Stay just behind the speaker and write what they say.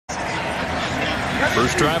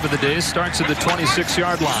First drive of the day starts at the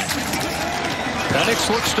 26-yard line. Penix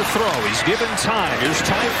looks to throw. He's given time. Here's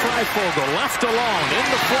Ty Fryfogle left alone in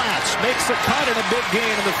the flats. Makes a cut and a big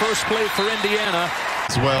gain in the first play for Indiana.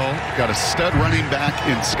 As well, got a stud running back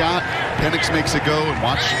in Scott. Penix makes a go, and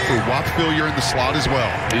watch for Fryfogle in the slot as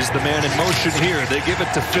well. He's the man in motion here. They give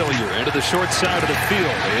it to Fryfogle into the short side of the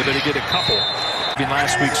field. They're able to get a couple in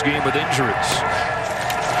last week's game with injuries.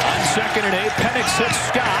 On 2nd and 8, Penix hits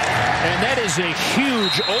Scott, and that is a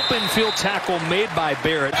huge open field tackle made by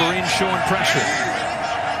Barrett. Green showing pressure.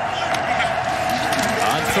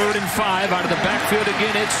 On 3rd and 5, out of the backfield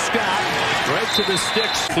again, it's Scott. Right to the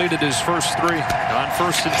sticks. Completed his first 3. On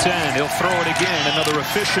 1st and 10, he'll throw it again. Another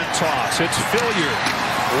efficient toss. It's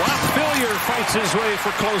Fryfogle fights his way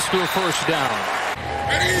for close to a first down.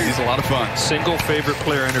 He's a lot of fun. Single favorite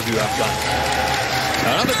player interview I've done.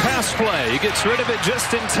 Another pass play. He gets rid of it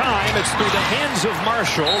just in time. It's through the hands of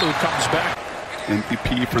Marshall, who comes back.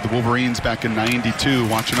 MVP for the Wolverines back in '92.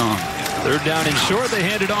 Watching on. 3rd down and short. They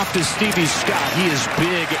hand it off to Stevie Scott. He is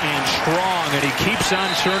big and strong, and he keeps on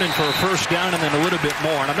churning for a first down and then a little bit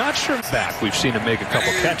more. And I'm not sure back. We've seen him make a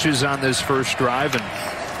couple catches on this first drive, and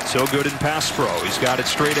so good in pass pro. He's got it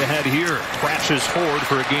straight ahead here. Crashes forward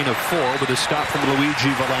for a gain of 4 with a stop from Luigi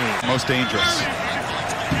Valane. Most dangerous.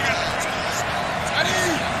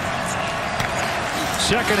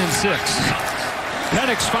 2nd and 6.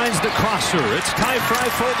 Penix finds the crosser. It's Ty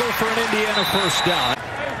Fryfogle for an Indiana first down.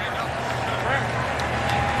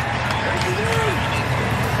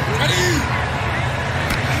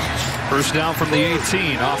 First down from the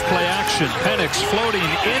 18. Off play action. Penix floating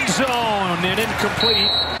end zone and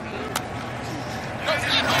incomplete.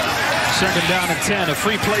 2nd down and 10. A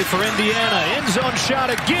free play for Indiana. End zone shot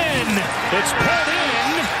again. It's pulled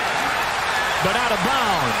in, but out of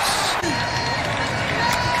bounds.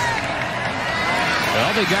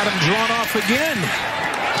 Well, they got him drawn off again.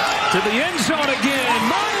 To the end zone again.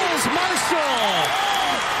 Miles Marshall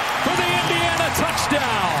for the Indiana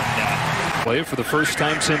touchdown. Play for the first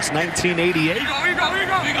time since 1988.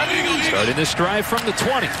 Starting this drive from the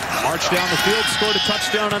 20. Marched down the field, scored a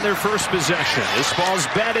touchdown on their first possession. This ball's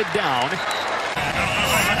batted down.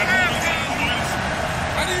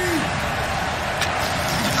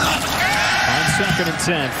 On 2nd and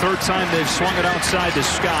 10. 3rd time they've swung it outside to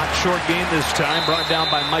Scott. Short gain this time, brought down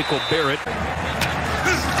by Michael Barrett.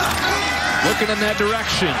 Looking in that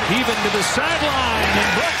direction. Heaving to the sideline and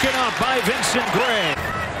broken up by Vincent Gray.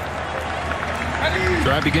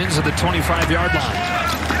 Drive begins at the 25-yard line.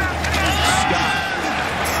 Scott.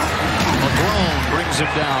 McGrone brings him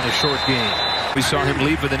down a short gain. We saw him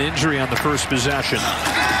leave with an injury on the first possession.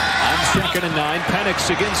 On 2nd and 9, Penix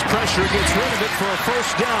against pressure gets rid of it for a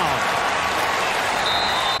first down.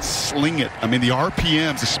 Sling it. I mean, the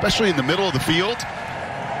RPMs, especially in the middle of the field,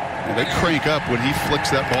 and they crank up when he flicks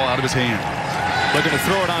that ball out of his hand. Looking to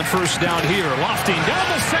throw it on first down here. Lofting down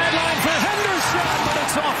the sideline for Henderson, but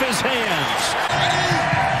it's off his hands.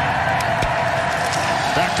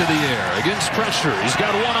 Back to the air. Against pressure. He's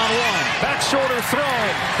got one-on-one. Back shoulder throw.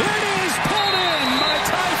 There it is. Pulled in by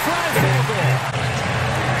Ty Fryfogle.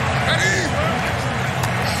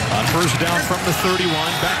 On first down from the 31.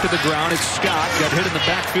 Back to the ground. It's Scott. Got hit in the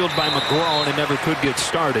backfield by McGrone and never could get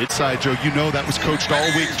started. Side, Joe, you know that was coached all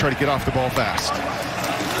week to try to get off the ball fast.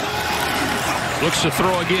 Looks to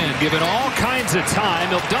throw again, given all kinds of time.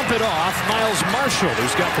 He'll dump it off. Miles Marshall,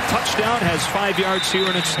 who's got the touchdown, has 5 yards here,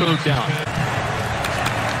 and it's 3rd down.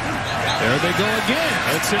 There they go again.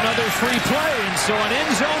 It's another free play, and so an end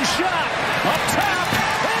zone shot. Up top,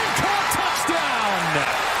 and caught touchdown.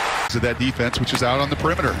 To that defense, which is out on the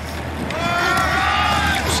perimeter.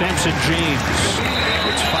 Samson James,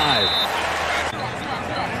 it's 5.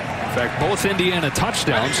 In fact, both Indiana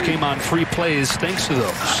touchdowns came on free plays thanks to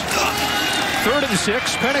those. 3rd and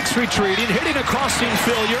 6, Penix retreating, hitting a crossing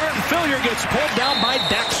Fryfogle, and Fryfogle gets pulled down by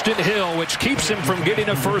Daxton Hill, which keeps him from getting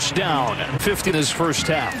a first down. 50 in his first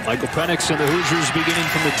half. Michael Penix and the Hoosiers beginning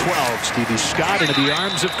from the 12. Stevie Scott into the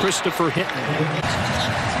arms of Christopher Hinton.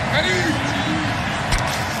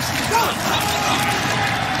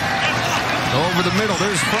 Over the middle,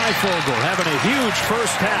 there's Fryfogle having a huge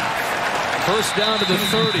first half. First down to the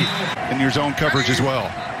 30. And your zone coverage as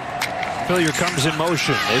well. Fryfogle comes in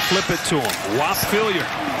motion. They flip it to him. Fryfogle.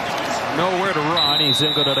 Nowhere to run. He's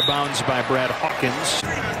angled out of bounds by Brad Hawkins.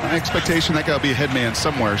 My expectation that guy will be a head man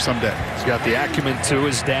somewhere, someday. He's got the acumen too.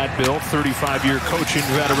 His dad, Bill, 35-year coaching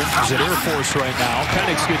veteran. He's at Air Force right now.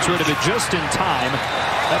 Penix gets rid of it just in time.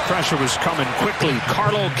 That pressure was coming quickly.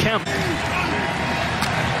 Carlo Kemp.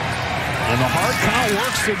 And the hard count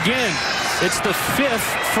works again. It's the 5th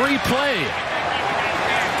free play.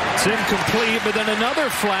 It's incomplete, but then another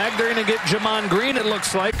flag. They're going to get Jamon Green, it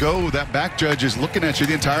looks like. Go. That back judge is looking at you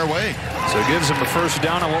the entire way. So it gives him a first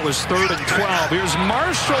down on what was 3rd and 12. Here's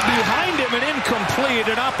Marshall behind him and incomplete.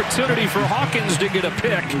 An opportunity for Hawkins to get a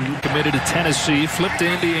pick. Committed to Tennessee, flipped to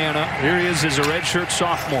Indiana. Here he is as a redshirt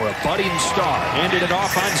sophomore, a budding star. Handed it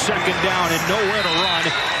off on 2nd down and nowhere to run.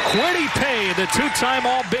 Quiddy Pay, the 2-time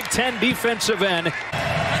All-Big Ten defensive end.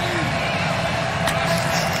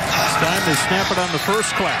 Time to snap it on the first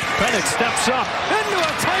clap. Penix steps up into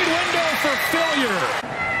a tight window for failure.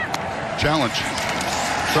 Challenge.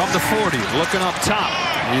 From the 40, looking up top.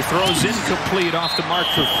 He throws incomplete off the mark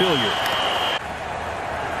for failure.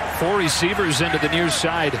 4 receivers into the near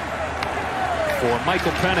side for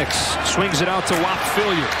Michael Penix. Swings it out to Whop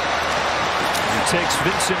Failure. He takes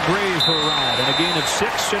Vincent Gray for a ride and a gain of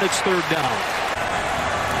 6, and it's 3rd down.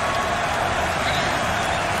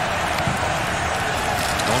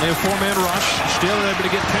 Only a 4-man rush. Still able to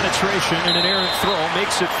get penetration, and an errant throw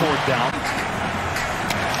makes it 4th down.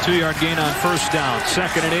 2-yard gain on 1st down.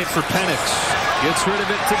 2nd and 8 for Penix. Gets rid of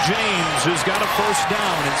it to James, who's got a 1st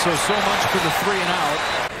down, and so much for the 3 and out.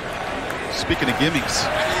 Speaking of gimmies.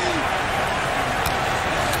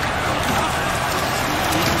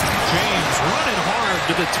 James running hard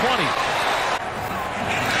to the 20.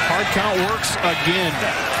 Hard count works again.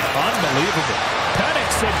 Unbelievable. Penix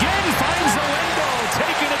again finds the window.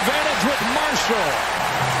 Taking advantage with Marshall.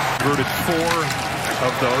 Converted 4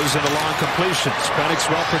 of those into long completions. Penix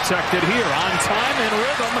well protected here. On time and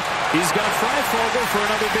rhythm. He's got Fryfogle for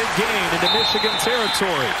another big gain into Michigan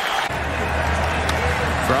territory.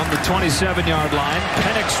 From the 27-yard line,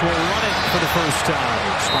 Penix will run it for the first time.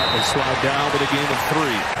 Smartly slide down with a gain of 3.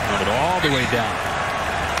 Run it all the way down.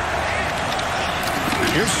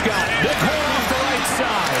 Here's Scott. Big hole off the right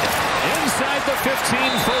side. Inside the 15,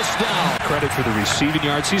 1st down. Credit for the receiving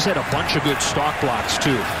yards. He's had a bunch of good stock blocks,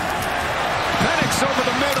 too. Penix over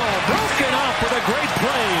the middle. Broken up with a great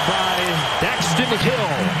play by Daxton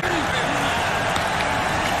Hill.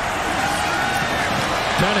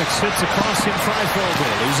 Penix hits across him Fryfogle.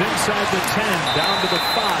 He's inside the 10, down to the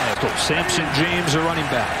 5. Samson James, a running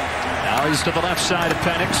back. Now he's to the left side of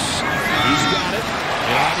Penix. He's got it,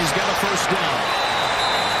 and he's got a 1st down.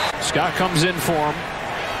 Scott comes in for him.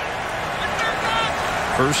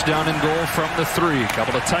 1st down and goal from the 3.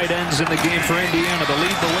 Couple of tight ends in the game for Indiana to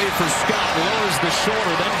lead the way for Scott. Lowers the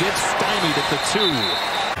shoulder, then gets stymied at the 2.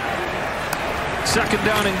 2nd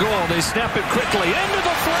down and goal. They snap it quickly. Into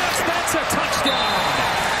the flats. That's a touchdown.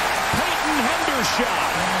 Peyton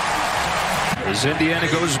Hendershot. As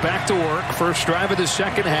Indiana goes back to work. First drive of the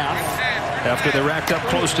 2nd half. After they racked up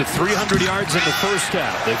close to 300 yards in the 1st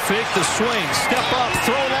half. They fake the swing. Step up.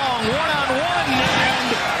 Throw long. One-on-one.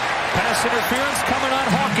 And pass interference coming on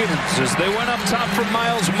Hawkins as they went up top from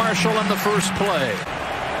Miles Marshall on the first play.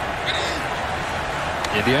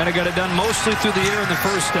 Indiana got it done mostly through the air in the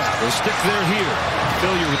 1st half. They'll stick there here.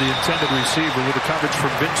 Failure with the intended receiver with the coverage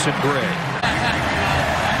from Vincent Gray.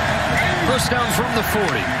 1st down from the 40.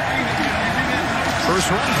 First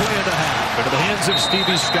run play of the half into the hands of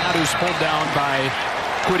Stevie Scott, who's pulled down by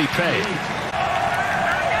Quiddy Pay.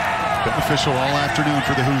 Beneficial all afternoon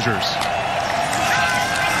for the Hoosiers.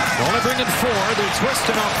 Only bringing 4. They're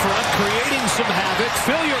twisting up front, creating some havoc.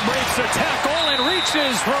 Failure breaks a tackle and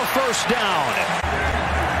reaches for a 1st down.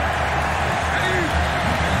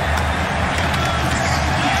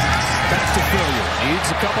 Back to Failure. Needs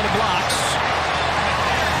a couple of blocks.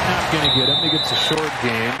 Not going to get him. He gets a short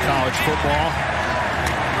game. College football.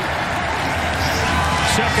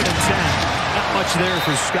 2nd and 10. Not much there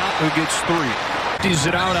for Scott, who gets 3. He's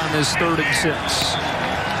it out on this 3rd and 6.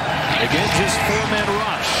 Again, just 4-man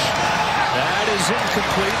rush. That is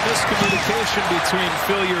incomplete. Miscommunication between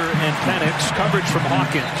Failure and Penix. Coverage from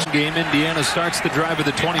Hawkins. Game, Indiana starts the drive at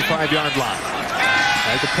the 25-yard line.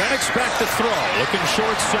 As the Penix back to throw. Looking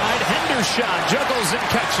short side. Hendershot juggles and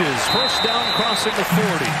catches. 1st down crossing the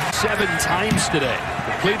 40. 7 times today.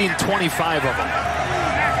 Completing 25 of them.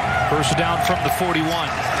 1st down from the 41.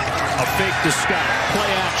 A fake to Scott. Play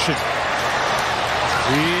action.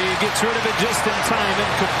 He gets rid of it just in time.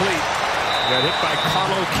 Incomplete. Got hit by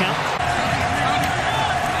Carlo Kemp.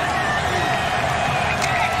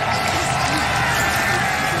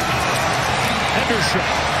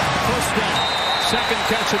 Hendershot. 1st down. 2nd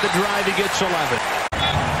catch of the drive. He gets 11.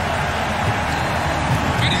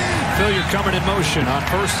 Failure coming in motion on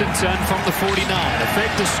 1st and 10 from the 49. A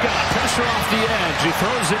fake to Scott. Pressure off the edge. He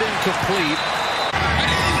throws it incomplete.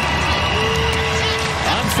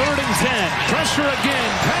 On 3rd and 10. Pressure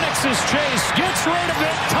again. Penix's chase. Gets rid of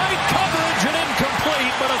it. Tight coverage and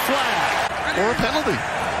incomplete, but a flag. Or a penalty.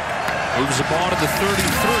 Moves the ball to the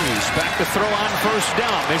 33s. Back to throw on first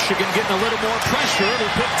down. Michigan getting a little more pressure.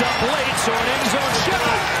 They're picked up late, so an end zone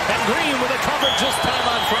shot. And Green with a coverage this time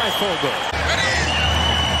on Fryfogle.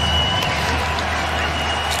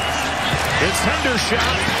 It's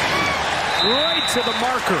Hendershot. Right to the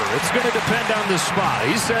marker. It's going to depend on the spot.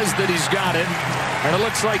 He says that he's got it, and it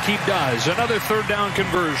looks like he does. Another third down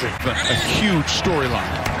conversion. A huge storyline.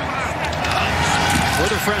 With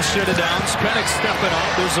a fresh set of downs, Penix stepping up.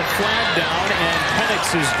 There's a flag down, and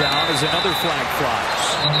Penix is down as another flag flies.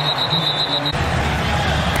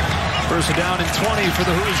 First down and 20 for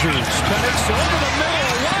the Hoosiers. Penix over the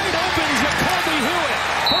middle, wide open to Kobe Hewitt.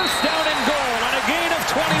 First down and goal on a gain of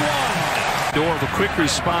 21. Door of a quick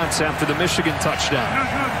response after the Michigan touchdown.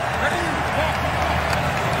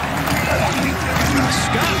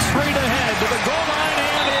 Scott straight ahead to the goal line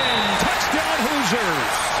and in. Touchdown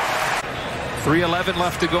Hoosiers. 3:11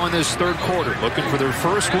 left to go in this third quarter. Looking for their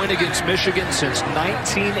first win against Michigan since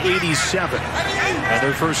 1987. And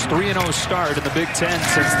their first 3-0 start in the Big Ten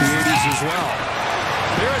since the 80s as well.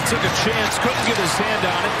 Barrett took a chance, couldn't get his hand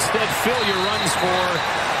on it. Instead, Filia runs for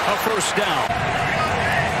a first down.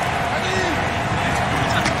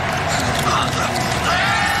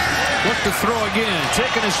 Look to throw again.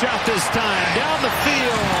 Taking a shot this time. Down the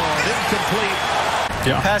field. Incomplete.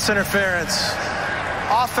 Yeah. Pass interference.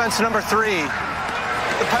 Offense number 3.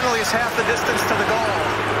 The penalty is half the distance to the goal.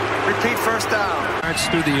 Repeat first down. It's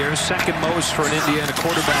through the air. Second most for an Indiana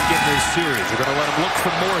quarterback in this series. We're going to let him look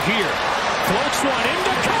for more here. Floats one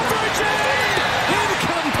into coverage and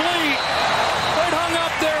incomplete. It hung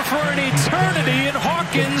up there for an eternity, and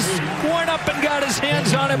Hawkins went up and got his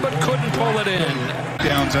hands on it but couldn't pull it in.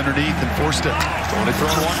 Downs underneath and forced it. Only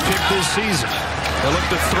thrown one pick this season. They'll look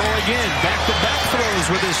to throw again. Back-to-back throws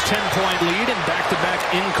with his 10-point lead and back-to-back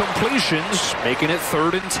incompletions, making it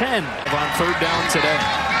 3rd and 10 on third down today.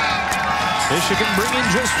 Michigan bringing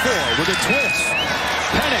just 4 with a twist.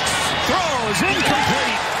 Penix throws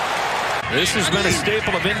incomplete. This has been a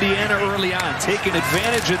staple of Indiana early on, taking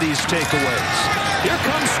advantage of these takeaways. Here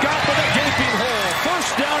comes Scott with a gaping hole.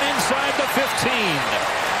 First down inside the 15.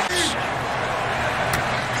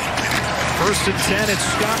 First and 10, it's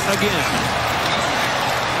Scott again.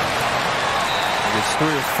 It's 3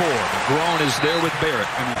 or 4. McGrone is there with Barrett.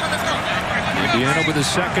 Indiana with a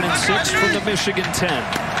 2nd and 6 from the Michigan 10.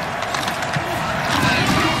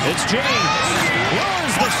 It's James.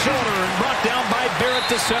 Lowers the shoulder and brought down by Barrett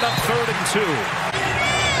to set up 3rd and 2.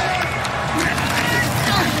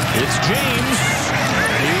 It's James.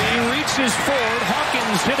 He reaches forward.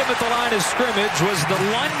 Hawkins hit him at the line of scrimmage. Was the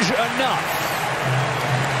lunge enough?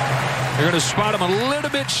 They're going to spot him a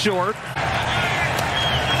little bit short.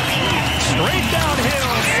 Straight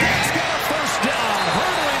downhill. Scott's got a first down.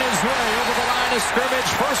 Hurdling his way over the line of scrimmage.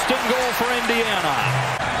 First and goal for Indiana.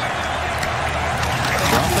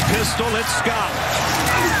 From the pistol, it's Scott.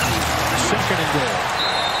 2nd and goal.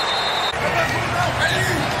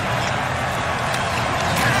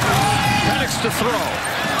 Penix to throw.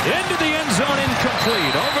 Into the end zone,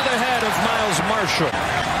 incomplete. Over the head of Miles Marshall.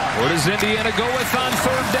 Where does Indiana go with on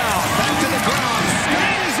 3rd down? Back to the ground.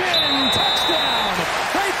 Scott is in. Touchdown.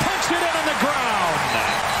 They punch it in on the ground.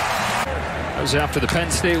 That was after the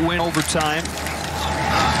Penn State win overtime.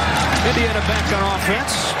 Indiana back on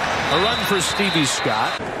offense. A run for Stevie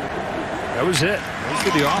Scott. That was it. Those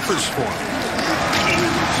were the offers for him.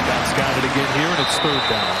 Scott's got it again here, and it's 3rd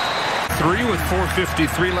down. 3 with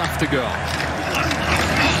 4:53 left to go.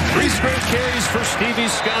 3 straight carries for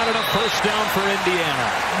Stevie Scott and a first down for Indiana.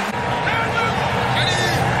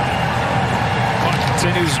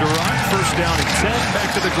 Continues to run. First down and 10.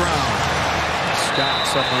 Back to the ground. Scott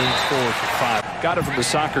suddenly forward for 5. Got it from the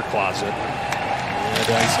soccer closet. And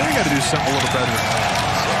he said he got to do something a little better than that.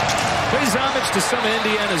 So, pays homage to some of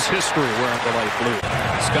Indiana's history wearing the light blue.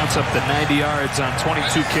 Scott's up to 90 yards on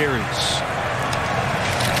 22 carries.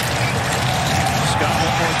 Scott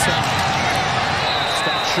one more time.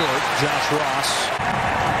 Stop short. Josh Ross.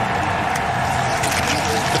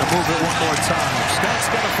 Gonna move it one more time. Scott's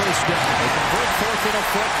got a first down. They convert 4th and a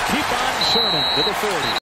foot. Keep on churning to the 40.